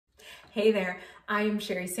Hey there, I am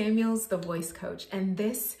Sherry Samuels, the voice coach, and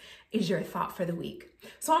this is your thought for the week.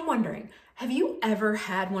 So I'm wondering, have you ever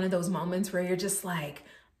had one of those moments where you're just like,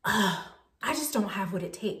 I just don't have what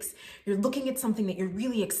it takes? You're looking at something that you're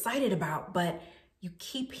really excited about, but you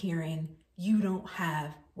keep hearing you don't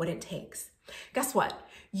have what it takes. Guess what?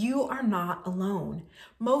 You are not alone.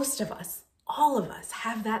 Most of us, all of us,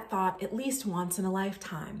 have that thought at least once in a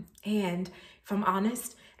lifetime. And if I'm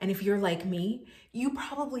honest, and if you're like me, you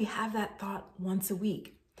probably have that thought once a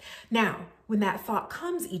week. Now, when that thought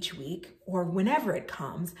comes each week, or whenever it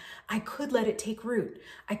comes, I could let it take root.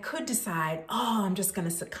 I could decide, I'm just going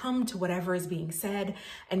to succumb to whatever is being said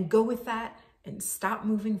and go with that and stop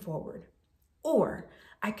moving forward. Or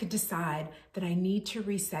I could decide that I need to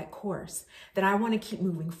reset course, that I want to keep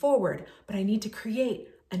moving forward, but I need to create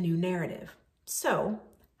a new narrative. So,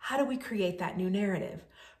 how do we create that new narrative?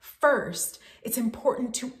 First, it's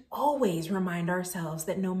important to always remind ourselves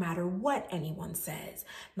that no matter what anyone says,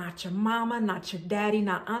 not your mama, not your daddy,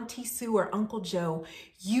 not Auntie Sue or Uncle Joe,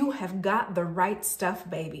 you have got the right stuff,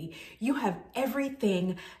 baby. You have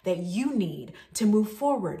everything that you need to move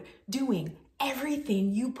forward, doing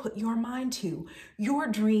everything you put your mind to. Your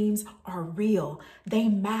dreams are real. They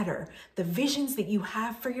matter. The visions that you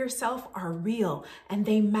have for yourself are real and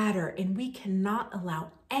they matter. And we cannot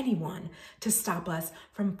allow anyone to stop us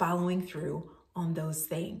from following through on those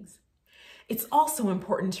things. It's also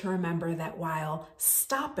important to remember that while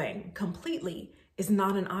stopping completely is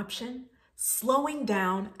not an option, slowing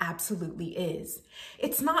down absolutely is.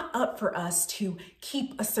 It's not up for us to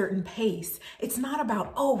keep a certain pace. It's not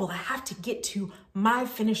about, I have to get to my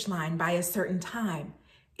finish line by a certain time.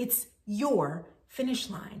 It's your finish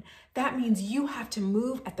line. That means you have to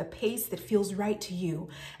move at the pace that feels right to you.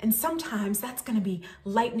 And sometimes that's going to be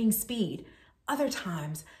lightning speed. Other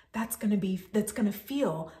times that's going to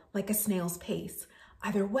feel like a snail's pace.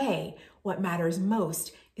 Either way, what matters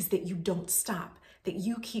most is that you don't stop, that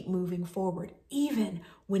you keep moving forward, even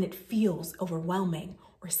when it feels overwhelming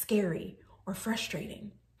or scary or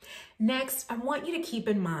frustrating. Next, I want you to keep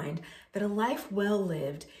in mind that a life well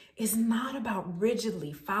lived is not about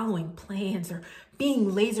rigidly following plans or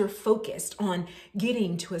being laser focused on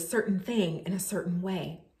getting to a certain thing in a certain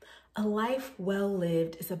way. A life well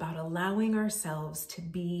lived is about allowing ourselves to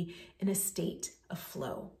be in a state of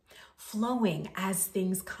flow. Flowing as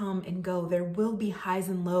things come and go. There will be highs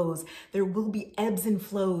and lows. There will be ebbs and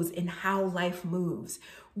flows in how life moves.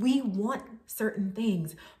 We want certain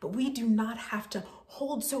things, but we do not have to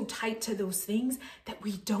hold so tight to those things that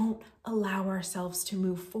we don't allow ourselves to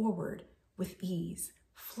move forward with ease.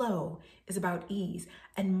 Flow is about ease,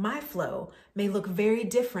 and my flow may look very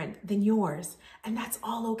different than yours, and that's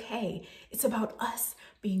all okay. It's about us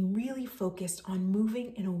being really focused on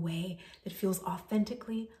moving in a way that feels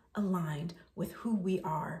authentically aligned with who we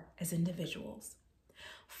are as individuals.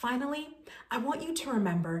 Finally, I want you to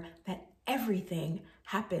remember that everything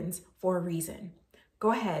happens for a reason.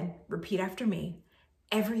 Go ahead, repeat after me.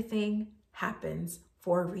 Everything happens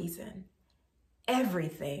for a reason.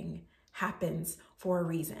 Everything happens for a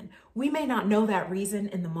reason. We may not know that reason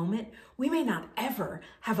in the moment. We may not ever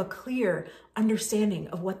have a clear understanding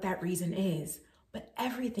of what that reason is, but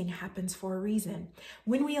everything happens for a reason.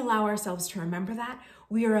 When we allow ourselves to remember that,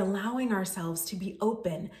 we are allowing ourselves to be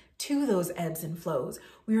open to those ebbs and flows.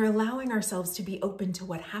 We are allowing ourselves to be open to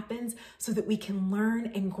what happens so that we can learn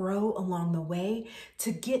and grow along the way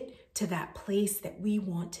to get to that place that we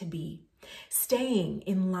want to be. Staying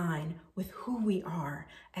in line with who we are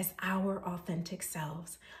as our authentic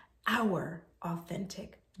selves, our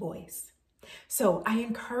authentic voice. So I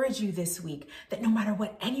encourage you this week that no matter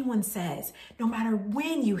what anyone says, no matter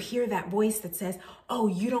when you hear that voice that says,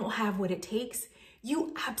 you don't have what it takes,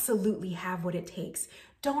 you absolutely have what it takes.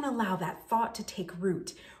 Don't allow that thought to take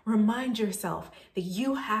root. Remind yourself that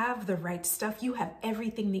you have the right stuff. You have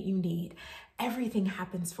everything that you need. Everything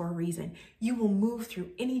happens for a reason. You will move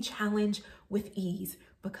through any challenge with ease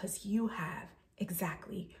because you have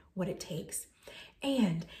exactly what it takes.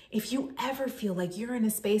 And if you ever feel like you're in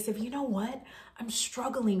a space of, I'm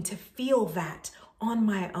struggling to feel that on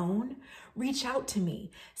my own, reach out to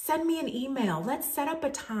me. Send me an email. Let's set up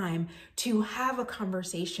a time to have a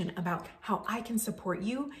conversation about how I can support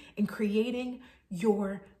you in creating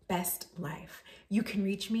your best life. You can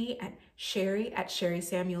reach me at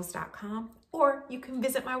sherry@sherrysamuels.com, or you can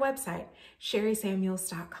visit my website,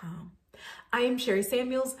 sherrysamuels.com. I am Sherry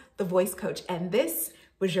Samuels, the voice coach, and this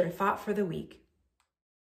was your thought for the week.